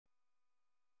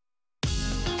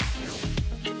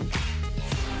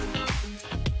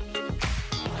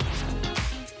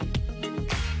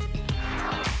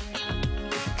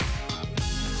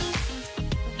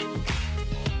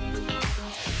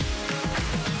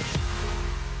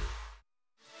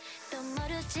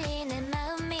어떨지 내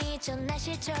마음이 전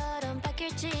날씨처럼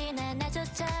바뀔지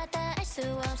나조차 다 알 수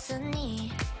없으니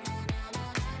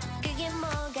그게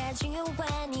뭐가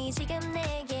중요하니 지금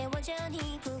내게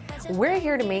완전히 푹 빠져. We're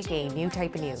here to make a new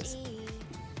type of news.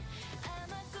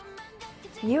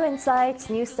 New insights,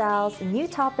 new styles, new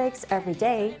topics every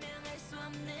day.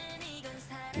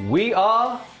 We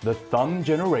are the Thumb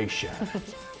Generation.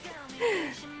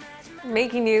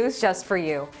 Making news just for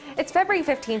you. It's February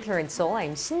 15th here in Seoul.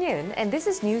 I'm Shin-Yun, and this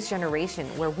is News Generation,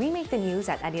 where we make the news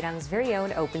at Arirang's very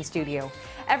own open studio.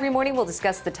 Every morning, we'll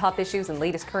discuss the top issues and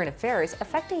latest current affairs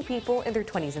affecting people in their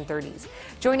 20s and 30s.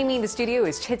 Joining me in the studio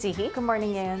is Choi Ji-hee. Good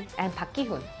morning, Yoon. And Park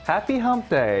Ki-hoon. Happy Hump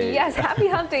Day. Yes, happy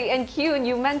hump day. And Kyun,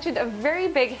 you mentioned a very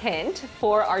big hint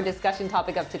for our discussion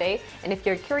topic of today. And if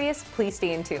you're curious, please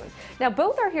stay in tune. Now,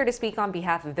 both are here to speak on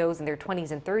behalf of those in their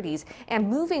 20s and 30s. And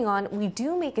moving on, we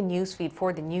do make a news feed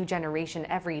for the new generation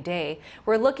every day.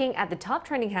 We're looking at the top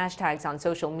trending hashtags on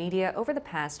social media over the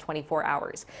past 24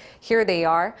 hours. Here they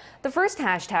are. The first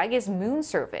hashtag is moon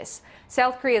service.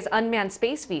 South Korea's unmanned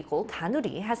space vehicle,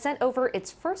 Danuri, has sent over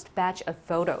its first batch of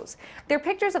photos. They're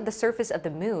pictures of the surface of the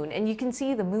moon, and you can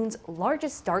see the moon's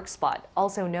largest dark spot,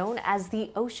 also known as the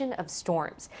Ocean of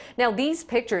Storms. Now, these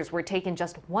pictures were taken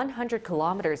just 100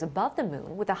 kilometers above the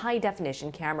moon with a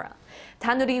high-definition camera.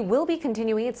 Danuri will be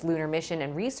continuing its lunar mission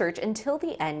and research until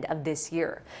the end of this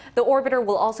year. The orbiter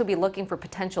will also be looking for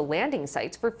potential landing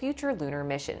sites for future lunar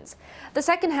missions. The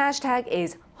second hashtag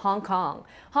is Hong Kong.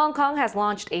 Hong Kong has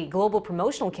launched a global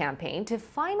promotional campaign to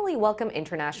finally welcome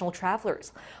international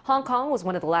travelers. Hong Kong was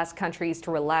one of the last countries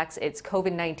to relax its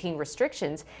COVID-19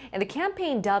 restrictions, and the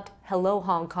campaign dubbed Hello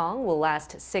Hong Kong will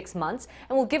last 6 months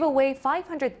and will give away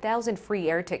 500,000 free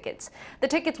air tickets. The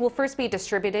tickets will first be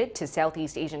distributed to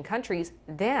Southeast Asian countries,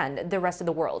 then the rest of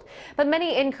the world. But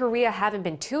many in Korea haven't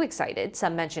been too excited.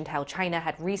 Some mentioned how China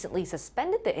had recently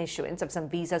suspended the issuance of some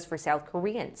visas for South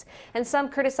Koreans, and some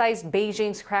criticized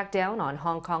Beijing's crackdown on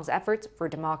Hong Kong's efforts for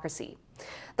democracy.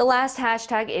 The last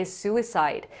hashtag is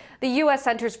suicide. The U.S.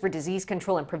 Centers for Disease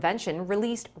Control and Prevention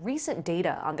released recent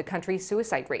data on the country's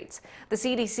suicide rates. The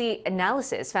CDC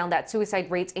analysis found that suicide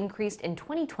rates increased in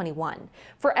 2021.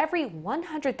 For every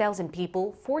 100,000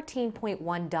 people,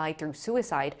 14.1 died through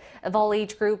suicide. Of all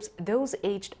age groups, those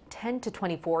aged 10 to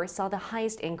 24 saw the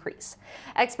highest increase.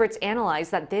 Experts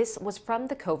analyzed that this was from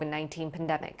the COVID-19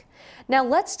 pandemic. Now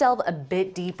let's delve a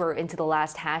bit deeper into the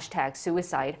last hashtag,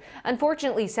 suicide.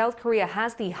 Unfortunately, South Korea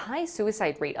has the highest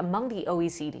suicide rate among the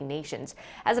OECD nations.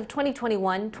 As of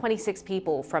 2021, 26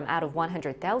 people from out of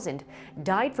 100,000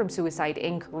 died from suicide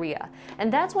in Korea.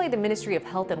 And that's why the Ministry of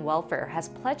Health and Welfare has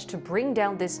pledged to bring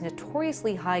down this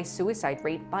notoriously high suicide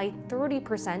rate by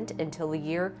 30% until the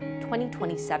year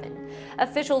 2027.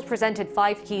 Officials presented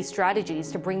 5 key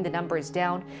strategies to bring the numbers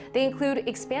down. They include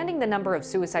expanding the number of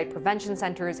suicide prevention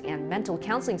centers and mental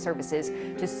counseling services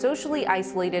to socially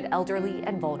isolated elderly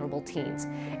and vulnerable teens.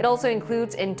 It also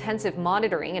includes intensive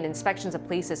monitoring and inspections of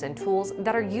places and tools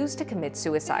that are used to commit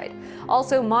suicide.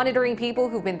 Also, monitoring people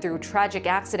who've been through tragic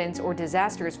accidents or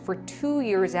disasters for 2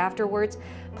 years afterwards.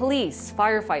 Police,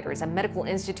 firefighters, and medical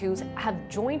institutes have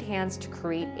joined hands to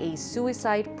create a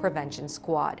suicide prevention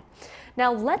squad.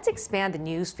 Now, let's expand the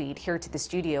news feed here to the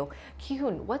studio.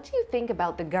 Ki-hoon, what do you think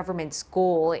about the government's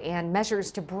goal and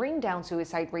measures to bring down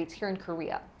suicide rates here in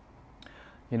Korea?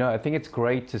 You know, I think it's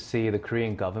great to see the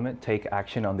Korean government take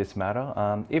action on this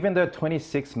matter. Even though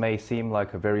 26 may seem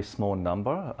like a very small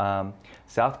number,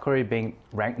 South Korea being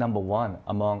ranked #1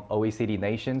 among OECD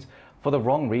nations for the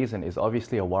wrong reason is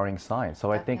obviously a worrying sign.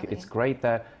 So I think it's great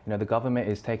that the government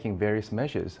is taking various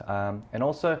measures. And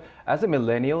also, as a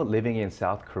millennial living in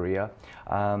South Korea,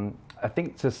 I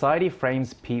think society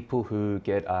frames people who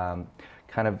get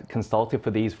kind of consulted for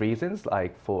these reasons,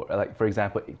 like for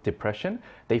example, depression.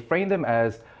 They frame them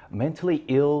as mentally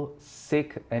ill,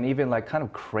 sick, and even like kind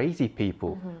of crazy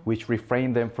people, which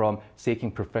refrain them from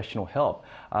seeking professional help.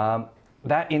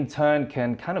 That in turn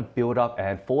can kind of build up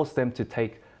and force them to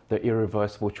take the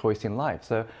irreversible choice in life.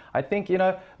 So I think,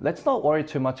 let's not worry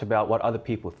too much about what other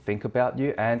people think about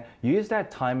you and use that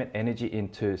time and energy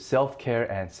into self-care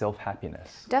and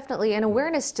self-happiness. Definitely, and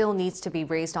awareness still needs to be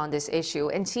raised on this issue.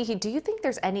 And Ji-hee, do you think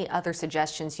there's any other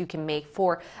suggestions you can make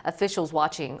for officials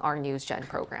watching our News Gen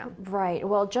program? Right.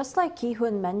 Well, just like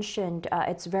Ki-hoon mentioned,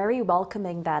 it's very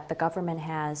welcoming that the government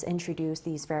has introduced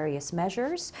these various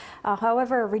measures.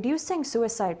 However, reducing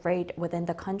suicide rate within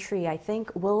the country, I think,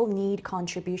 will need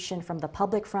contribution from the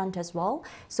public front as well.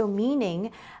 So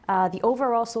meaning the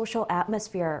overall social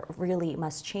atmosphere really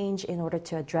must change in order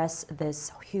to address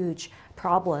this huge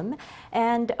problem.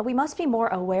 And we must be more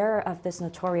aware of this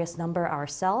notorious number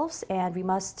ourselves, and we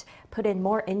must put in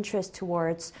more interest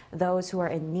towards those who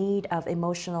are in need of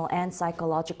emotional and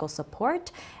psychological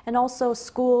support. And also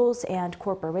schools and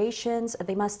corporations,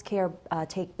 they must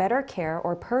take better care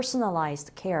or personalized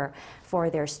care for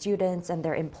their students and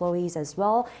their employees as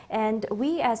well. And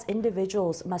we as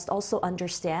individuals must also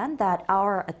understand that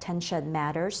our attention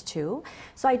matters too.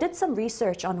 So I did some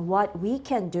research on what we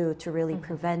can do to really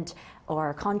prevent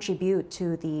or contribute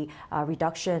to the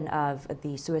reduction of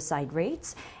the suicide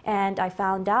rates. And I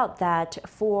found out that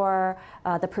for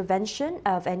the prevention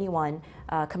of anyone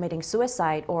committing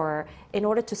suicide, or in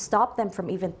order to stop them from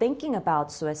even thinking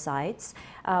about suicides,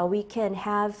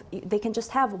 they can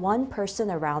just have one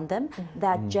person around them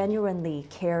that genuinely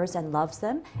cares and loves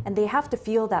them, and they have to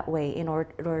feel that way in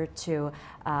order to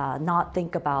not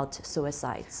think about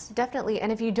suicides. Definitely, and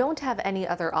if you don't have any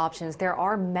other options, there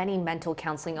are many mental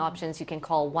counseling options. You can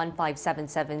call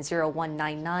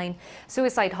 1-577-0199.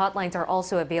 Suicide hotlines are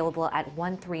also available at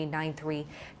 1393.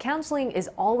 Counseling is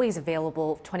always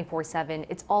available 24/7.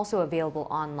 It's also available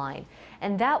online.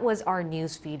 And that was our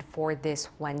news feed for this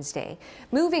Wednesday.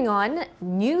 Moving on,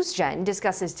 NewsGen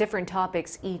discusses different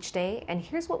topics each day, and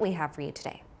here's what we have for you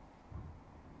today.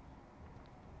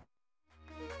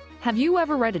 Have you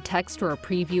ever read a text or a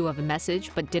preview of a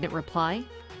message but didn't reply?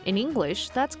 In English,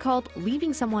 that's called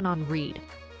leaving someone on read.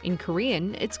 In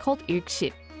Korean, it's called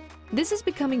읽씹. This is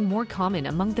becoming more common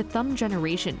among the thumb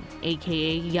generation,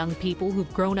 aka young people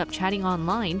who've grown up chatting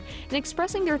online and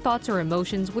expressing their thoughts or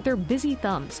emotions with their busy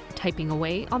thumbs, typing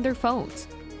away on their phones.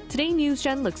 Today,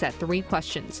 NewsGen looks at 3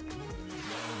 questions.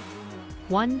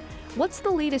 1. What's the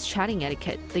latest chatting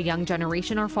etiquette the young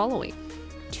generation are following?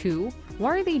 2.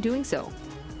 Why are they doing so?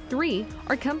 3.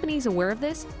 Are companies aware of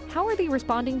this? How are they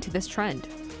responding to this trend?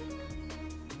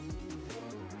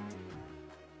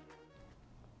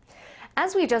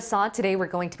 As we just saw, today we're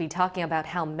going to be talking about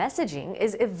how messaging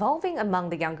is evolving among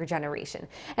the younger generation.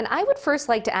 And I would first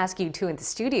like to ask you two in the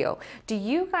studio, do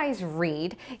you guys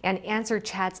read and answer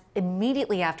chats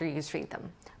immediately after you read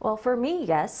them? Well, for me,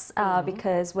 yes,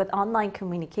 because with online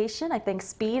communication, I think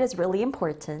speed is really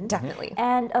important. Definitely.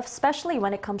 And especially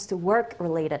when it comes to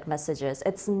work-related messages,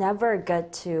 it's never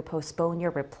good to postpone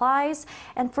your replies.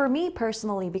 And for me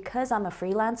personally, because I'm a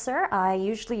freelancer, I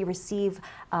usually receive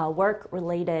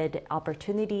work-related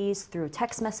opportunities through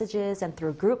text messages and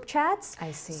through group chats.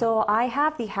 I see. So I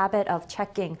have the habit of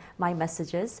checking my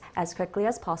messages as quickly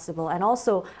as possible and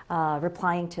also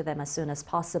replying to them as soon as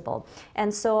possible.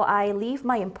 And so I leave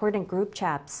my important group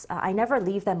chats, I never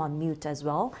leave them on mute as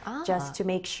well, just to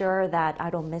make sure that I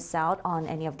don't miss out on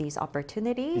any of these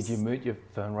opportunities. Did you mute your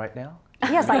phone right now?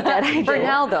 Yes, I did. For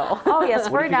now, though. Oh, yes,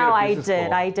 What for if you get now a I business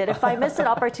did. call? I did. If I miss an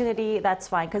opportunity, that's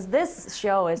fine, because this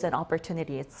show is an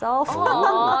opportunity itself.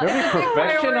 Very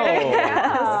professional.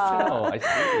 Professional, I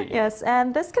see. Yes,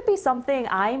 and this could be something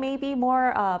I may be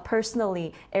more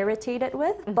personally irritated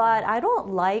with, but I don't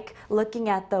like looking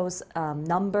at those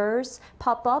numbers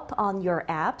pop up on your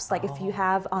apps. Like if you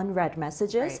have unread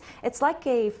messages, it's like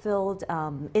a filled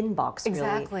inbox, really.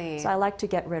 Exactly. So I like to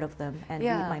get rid of them and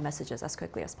Yeah. read my messages as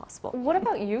quickly as possible. What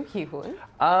about you, Ki-hoon?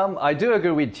 I do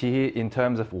agree with Ji in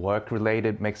terms of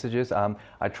work-related messages.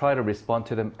 I try to respond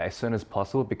to them as soon as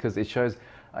possible because it shows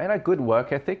good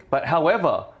work ethic. But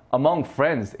however, among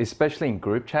friends, especially in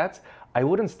group chats, I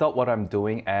wouldn't stop what I'm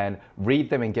doing and read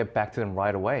them and get back to them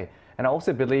right away. And I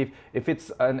also believe if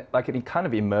it's like any kind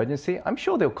of emergency, I'm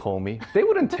sure they'll call me. They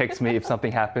wouldn't text me if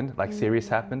something happened, like serious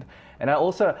happened. And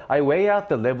I weigh out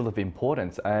the level of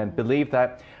importance and believe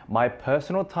that my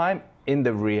personal time in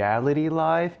the reality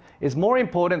life is more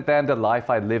important than the life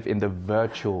I live in the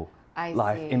virtual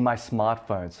life in my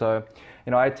smartphone. So,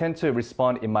 I tend to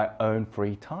respond in my own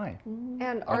free time.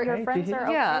 And Are your friends are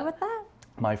okay with that?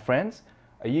 My friends,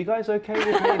 are you guys okay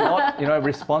with me not,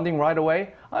 responding right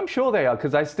away? I'm sure they are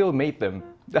because I still meet them.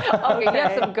 Okay, you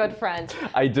have some good friends.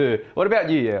 I do. What about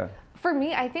you? Yeah. For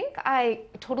me, I think I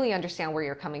totally understand where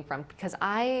you're coming from because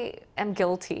I am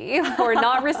guilty for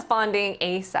not responding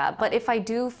ASAP. But if I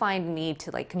do find need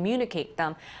to communicate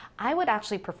them, I would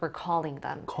actually prefer calling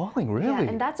them. Calling, really? Yeah,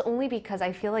 and that's only because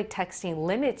I feel like texting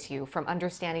limits you from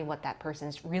understanding what that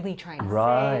person's really trying to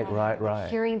Right, say. right.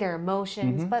 Hearing their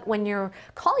emotions. But when you're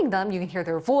calling them, you can hear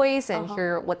their voice and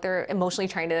hear what they're emotionally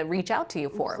trying to reach out to you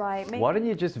for. Right. Why don't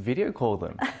you just video call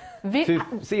them? To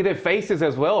see their faces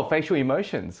as well, facial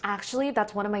emotions. Actually,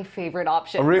 that's one of my favorite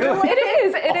options. Oh, really? It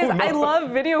is. It is. no. I love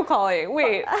video calling.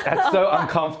 Wait. That's so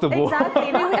uncomfortable.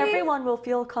 Exactly. Not everyone will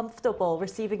feel comfortable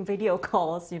receiving video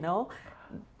calls,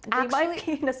 They might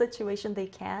be in a situation they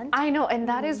can. I know, and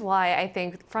that is why I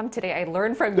think from today I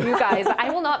learned from you guys. I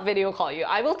will not video call you.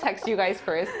 I will text you guys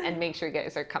first and make sure you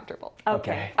guys are comfortable.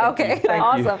 Okay. Okay,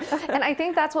 awesome. And I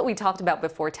think that's what we talked about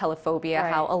before, telephobia,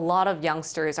 how a lot of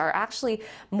youngsters are actually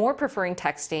more preferring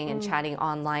texting and chatting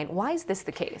online. Why is this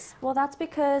the case? Well, that's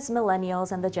because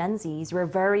millennials and the Gen Zs were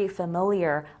very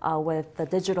familiar with the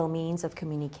digital means of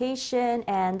communication.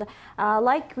 And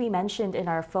like we mentioned in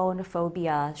our phone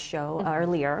phobia show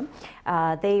earlier,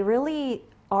 they really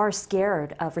are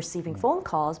scared of receiving phone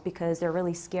calls because they're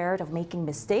really scared of making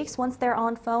mistakes once they're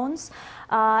on phones.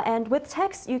 And with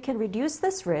text, you can reduce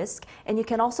this risk, and you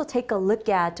can also take a look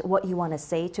at what you want to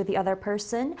say to the other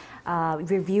person,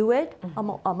 review it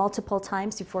multiple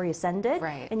times before you send it.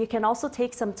 And you can also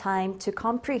take some time to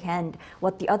comprehend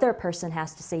what the other person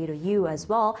has to say to you as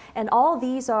well. And all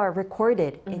these are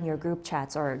recorded in your group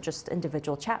chats or just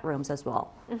individual chat rooms as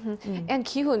well. And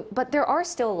Ki-hoon, but there are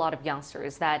still a lot of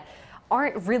youngsters that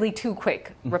aren't really too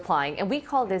quick replying. And we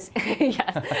call this,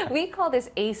 we call this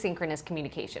asynchronous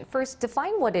communication. First,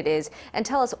 define what it is and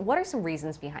tell us what are some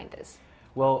reasons behind this?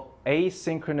 Well,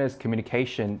 asynchronous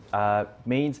communication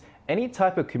means any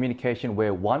type of communication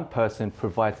where one person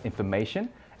provides information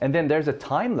and then there's a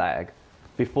time lag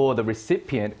before the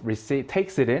recipient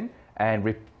takes it in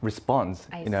and responds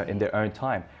in their own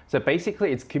time. So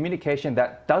basically, it's communication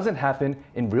that doesn't happen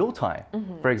in real time.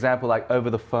 For example, like over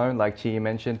the phone, like Chi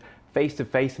mentioned,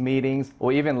 face-to-face meetings,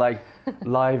 or even like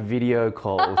live video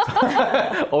calls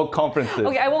or conferences.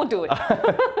 Okay, I won't do it.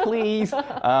 Please.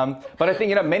 But I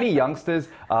think many youngsters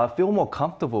feel more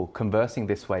comfortable conversing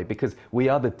this way because we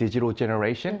are the digital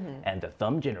generation and the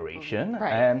thumb generation.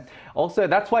 And also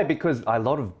that's why, because a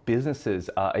lot of businesses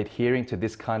are adhering to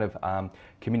this kind of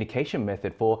communication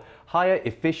method for higher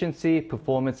efficiency,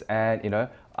 performance, and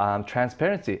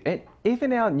transparency. And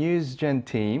even our news gen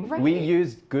team, we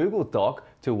use Google Doc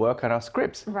to work on our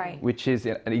scripts, which is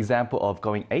an example of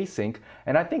going async.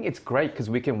 And I think it's great because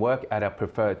we can work at our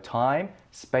preferred time,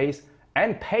 space,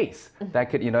 and pace that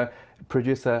could,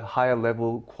 produce a higher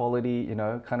level quality,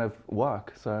 kind of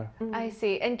work. So I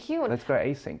see. And Ki-hoon, let's go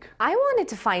async. I wanted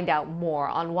to find out more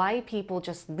on why people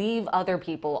just leave other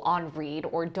people on read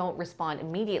or don't respond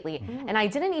immediately. And I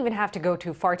didn't even have to go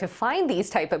too far to find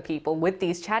these type of people with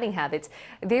these chatting habits.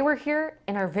 They were here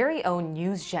in our very own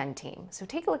News Gen team. So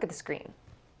take a look at the screen.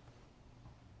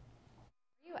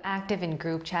 Are you active in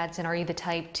group chats, and are you the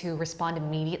type to respond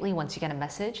immediately once you get a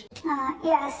message?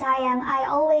 Yes, I am. I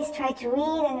always try to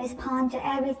read and respond to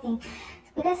everything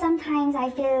because sometimes I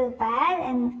feel bad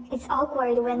and it's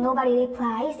awkward when nobody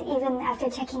replies even after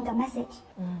checking the message.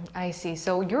 I see.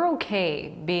 So you're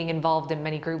okay being involved in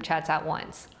many group chats at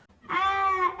once?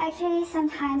 Actually,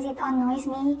 sometimes it annoys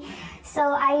me, so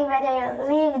I rather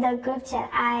leave the group chat.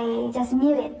 I just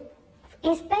mute it,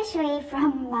 especially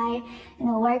from my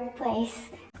workplace.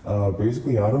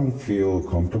 Basically, I don't feel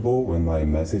comfortable when my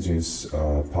messages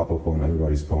pop up on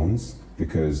everybody's phones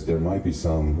because there might be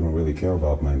some who don't really care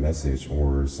about my message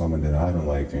or someone that I don't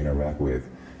like to interact with.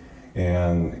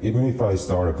 And even if I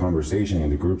start a conversation in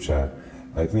the group chat,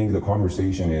 I think the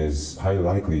conversation is highly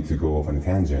likely to go off on a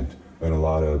tangent, but a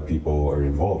lot of people are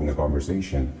involved in the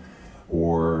conversation.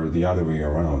 Or the other way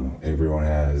around, everyone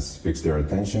has fixed their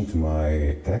attention to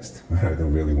my text. I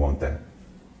don't really want that.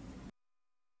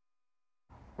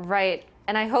 Right.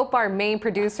 And I hope our main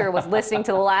producer was listening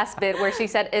to the last bit where she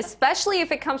said, especially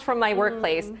if it comes from my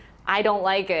workplace, I don't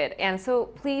like it. And so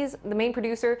please, the main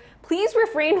producer, please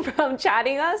refrain from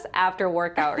chatting us after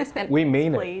work hours. And we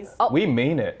mean it. Oh. We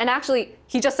mean it. And actually,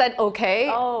 he just said okay,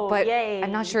 but yay.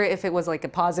 I'm not sure if it was like a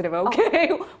positive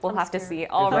okay. We'll have to see.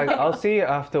 All right. Like, I'll see you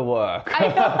after work.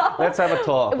 Let's have a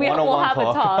talk. We'll have a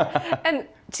talk. And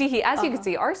Chihi, as you can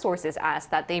see, our sources asked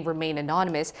that they remain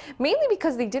anonymous, mainly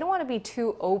because they didn't want to be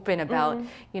too open about,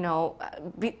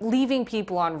 leaving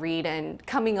people on read and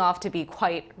coming off to be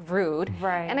quite rude.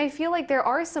 Right. And I feel like there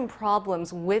are some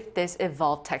problems with this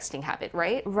evolved texting habit,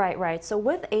 right? Right. So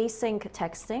with async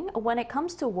texting, when it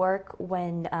comes to work,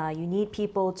 when you need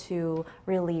people to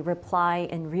really reply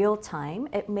in real time,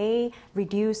 it may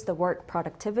reduce the work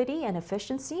productivity and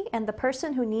efficiency, and the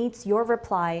person who needs your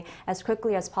reply as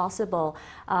quickly as possible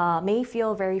may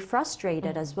feel very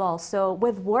frustrated as well. So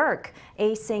with work,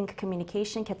 async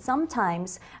communication can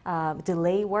sometimes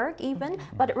delay work even,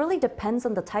 but it really depends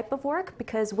on the type of work,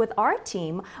 because with our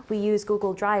team, we use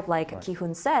Google Drive like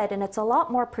Ki-hoon said, and it's a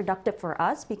lot more productive for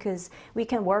us because we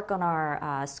can work on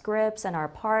our scripts and our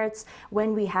parts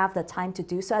when we have the time to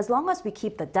do so, as long as we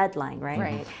keep the deadline,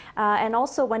 right? And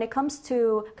also when it comes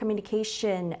to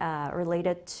communication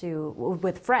related to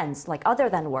with friends, like other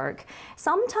than work,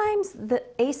 sometimes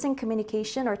async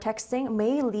communication or texting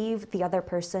may leave the other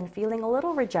person feeling a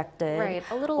little rejected. Right,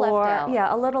 a little left out.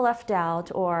 Yeah, a little left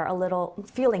out or a little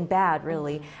feeling bad,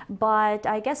 really. But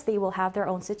I guess they will have their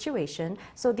own situation.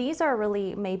 So these are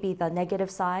really maybe the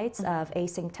negative sides of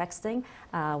async texting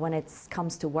when it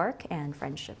comes to work and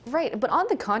friendship. Right, but on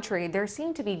the contrary, there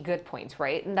seem to be good points,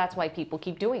 right? And that's why people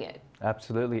keep doing it.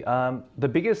 Absolutely. The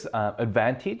biggest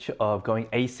advantage of going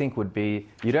async would be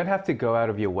you don't have to go out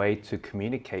of your way to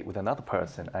communicate with another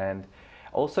person. And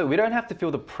also, we don't have to feel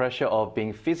the pressure of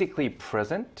being physically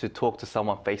present to talk to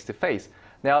someone face to face.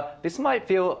 Now, this might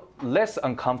feel less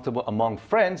uncomfortable among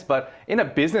friends, but in a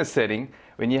business setting,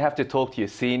 when you have to talk to your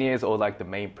seniors or like the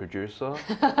main producer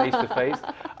face to face,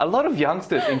 a lot of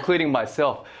youngsters, including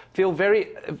myself, feel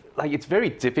it's very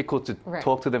difficult to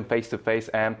talk to them face to face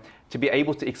and to be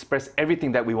able to express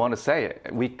everything that we want to say,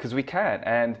 because we can't,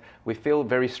 and we feel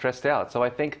very stressed out. So I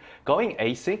think going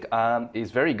async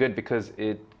is very good because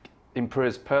it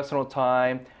improves personal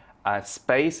time,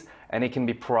 space, and it can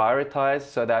be prioritized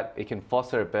so that it can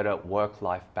foster a better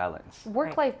work-life balance.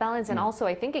 Work-life balance, and also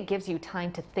I think it gives you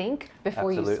time to think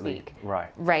before you speak. Right.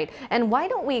 Right. And why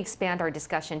don't we expand our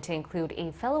discussion to include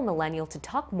a fellow millennial to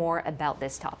talk more about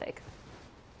this topic?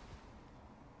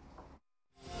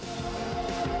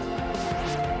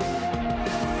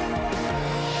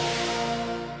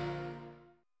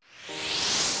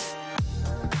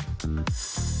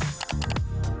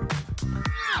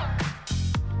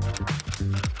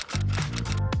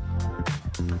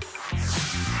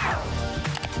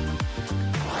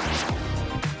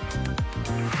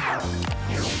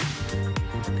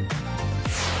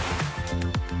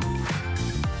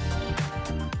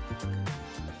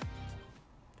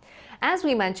 As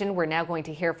we mentioned, we're now going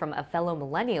to hear from a fellow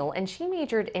millennial, and she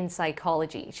majored in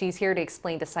psychology. She's here to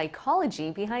explain the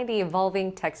psychology behind the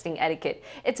evolving texting etiquette.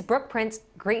 It's Brooke Prince.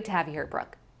 Great to have you here,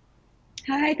 Brooke.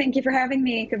 Hi, thank you for having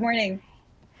me. Good morning.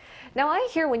 Now, I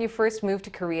hear when you first moved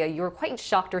to Korea, you were quite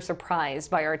shocked or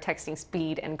surprised by our texting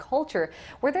speed and culture.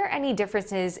 Were there any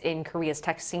differences in Korea's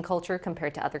texting culture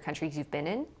compared to other countries you've been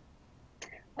in?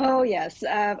 Oh, yes.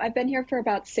 I've been here for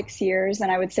about 6 years,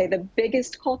 and I would say the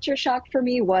biggest culture shock for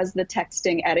me was the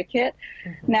texting etiquette.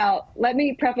 Now, let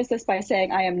me preface this by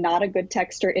saying I am not a good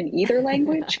texter in either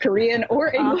language, Korean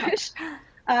or English.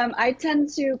 I tend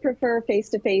to prefer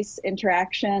face-to-face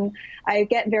interaction. I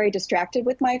get very distracted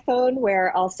with my phone,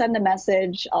 where I'll send a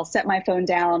message, I'll set my phone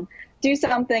down, do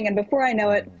something, and before I know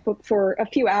it, for a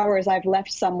few hours, I've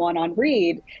left someone on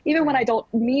read. Even when I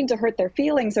don't mean to hurt their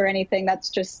feelings or anything, that's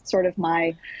just sort of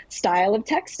my style of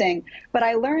texting. But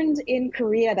I learned in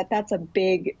Korea that that's a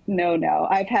big no-no.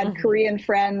 I've had Korean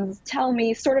friends tell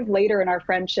me sort of later in our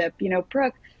friendship, you know,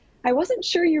 Brooke, I wasn't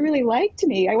sure you really liked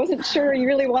me. I wasn't sure you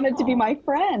really wanted to be my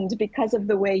friend because of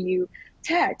the way you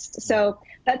text. So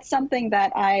that's something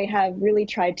that I have really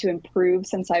tried to improve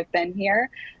since I've been here.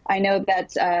 I know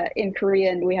that in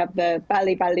Korean we have the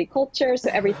bali culture, so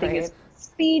everything is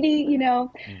speedy, you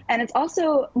know, and it's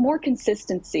also more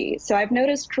consistency. So I've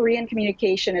noticed Korean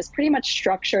communication is pretty much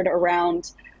structured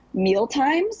around meal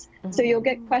times. So you'll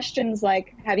get questions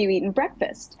like, have you eaten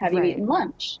breakfast? Have you eaten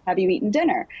lunch? Have you eaten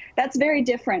dinner? That's very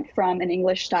different from an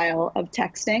English style of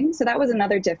texting. So that was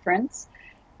another difference.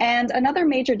 And another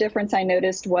major difference I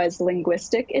noticed was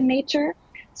linguistic in nature.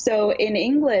 So in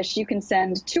English, you can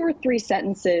send 2 or 3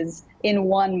 sentences in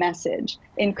one message.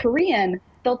 In Korean,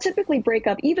 they'll typically break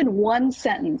up even one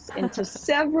sentence into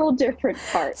several different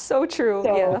parts. So true,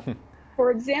 yeah. For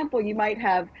example, you might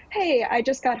have, hey, I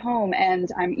just got home and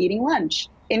I'm eating lunch.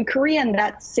 In Korean,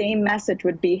 that same message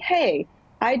would be, hey,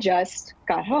 I just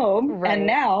got home and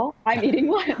now I'm eating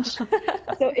lunch.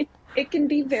 So it can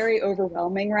be very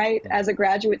overwhelming, right? As a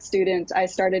graduate student, I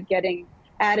started getting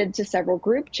added to several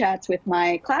group chats with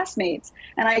my classmates.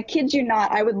 And I kid you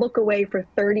not, I would look away for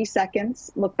 30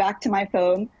 seconds, look back to my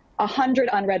phone, 100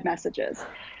 unread messages.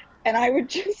 And I would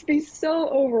just be so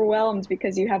overwhelmed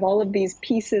because you have all of these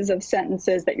pieces of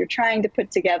sentences that you're trying to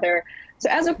put together. So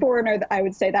as a foreigner, I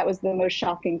would say that was the most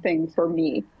shocking thing for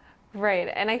me. Right.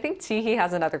 And I think Chihi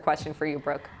has another question for you,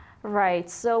 Brooke. Right.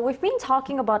 So we've been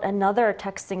talking about another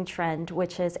texting trend,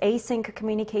 which is async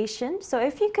communication. So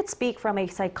if you could speak from a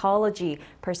psychology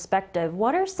perspective,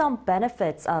 what are some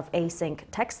benefits of async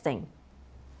texting?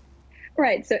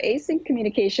 Right. So async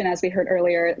communication, as we heard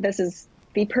earlier, this is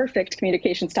the perfect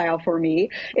communication style for me.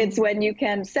 It's when you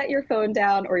can set your phone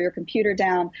down or your computer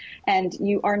down and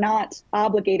you are not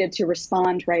obligated to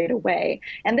respond right away.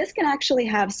 And this can actually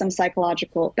have some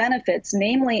psychological benefits,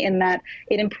 namely in that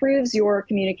it improves your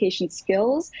communication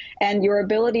skills and your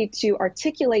ability to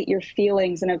articulate your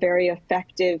feelings in a very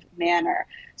effective manner.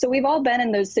 So we've all been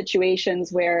in those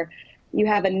situations where you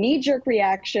have a knee-jerk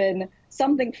reaction,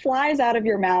 something flies out of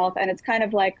your mouth, and it's kind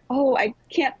of like, oh, I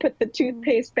can't put the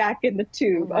toothpaste back in the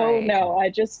tube. Right. Oh no, I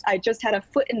just had a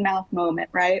foot and mouth moment,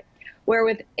 right? Where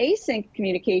with async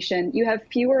communication, you have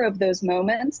fewer of those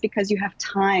moments because you have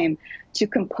time to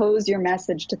compose your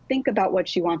message, to think about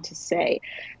what you want to say.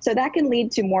 So that can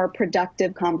lead to more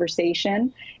productive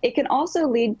conversation. It can also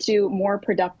lead to more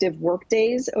productive work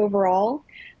days overall.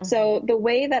 So the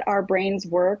way that our brains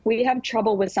work, we have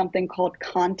trouble with something called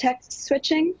context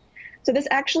switching. So this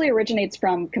actually originates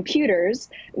from computers.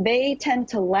 They tend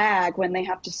to lag when they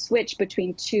have to switch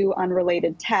between two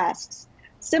unrelated tasks.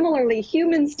 Similarly,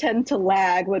 humans tend to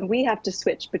lag when we have to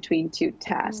switch between two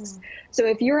tasks. So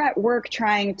if you're at work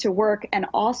trying to work and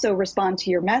also respond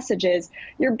to your messages,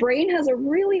 your brain has a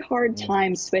really hard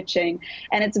time switching,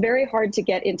 and it's very hard to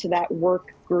get into that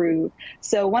work groove.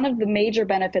 So one of the major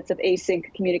benefits of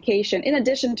async communication, in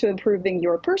addition to improving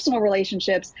your personal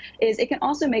relationships, is it can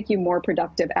also make you more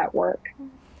productive at work.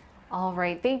 All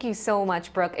right, thank you so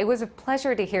much, Brooke. It was a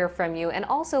pleasure to hear from you and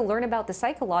also learn about the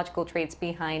psychological traits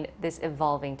behind this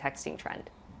evolving texting trend.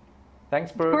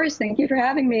 Thanks, Brooke. Of course, thank you for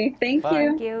having me. Thank you.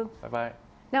 Thank you. Bye-bye.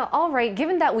 Now, all right,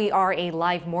 given that we are a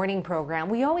live morning program,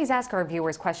 we always ask our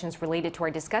viewers questions related to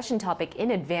our discussion topic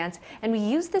in advance, and we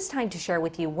use this time to share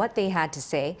with you what they had to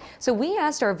say. So we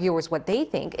asked our viewers what they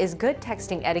think is good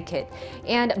texting etiquette.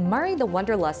 And Murray the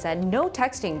Wanderlust said no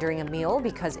texting during a meal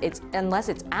because unless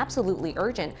it's absolutely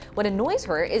urgent. What annoys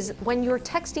her is when you're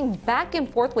texting back and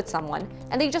forth with someone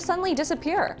and they just suddenly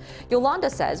disappear. Yolanda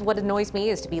says what annoys me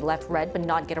is to be left read but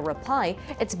not get a reply.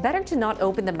 It's better to not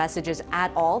open the messages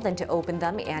at all than to open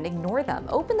them and ignore them.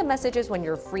 Open the messages when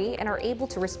you're free and are able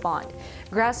to respond.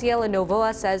 Graciela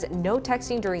Novoa says no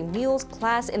texting during meals,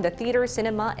 class, in the theater,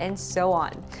 cinema, and so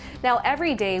on. Now,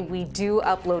 every day we do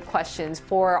upload questions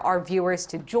for our viewers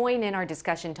to join in our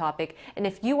discussion topic. And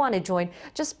if you want to join,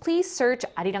 just please search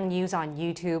ArirangNews on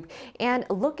YouTube and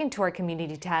look into our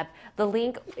community tab. The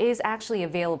link is actually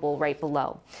available right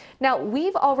below. Now,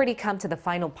 we've already come to the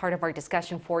final part of our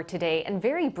discussion for today. And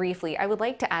very briefly, I would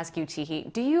like to ask you,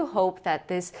 Chihi, do you hope that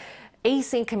this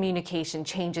async communication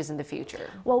changes in the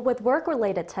future? Well, with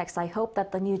work-related texts, I hope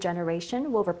that the new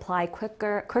generation will reply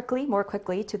more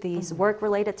quickly to these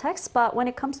work-related texts. But when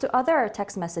it comes to other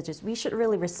text messages, we should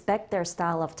really respect their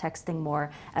style of texting more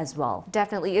as well.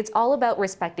 Definitely. It's all about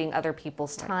respecting other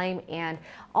people's time and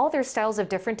all their styles of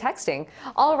different texting.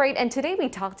 All right, and today we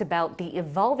talked about the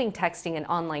evolving texting and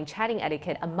online chatting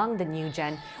etiquette among the new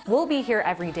gen. We'll be here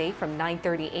every day from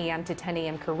 9:30 a.m. to 10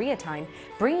 a.m. Korea time,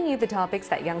 bringing you the topics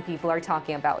that young people are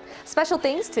talking about. Special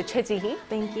thanks to Choi Ji-hee.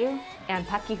 Thank you. And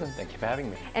Park Ki-hoon. Thank you for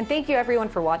having me. And thank you everyone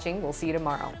for watching. We'll see you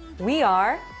tomorrow. We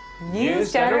are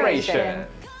News Generation.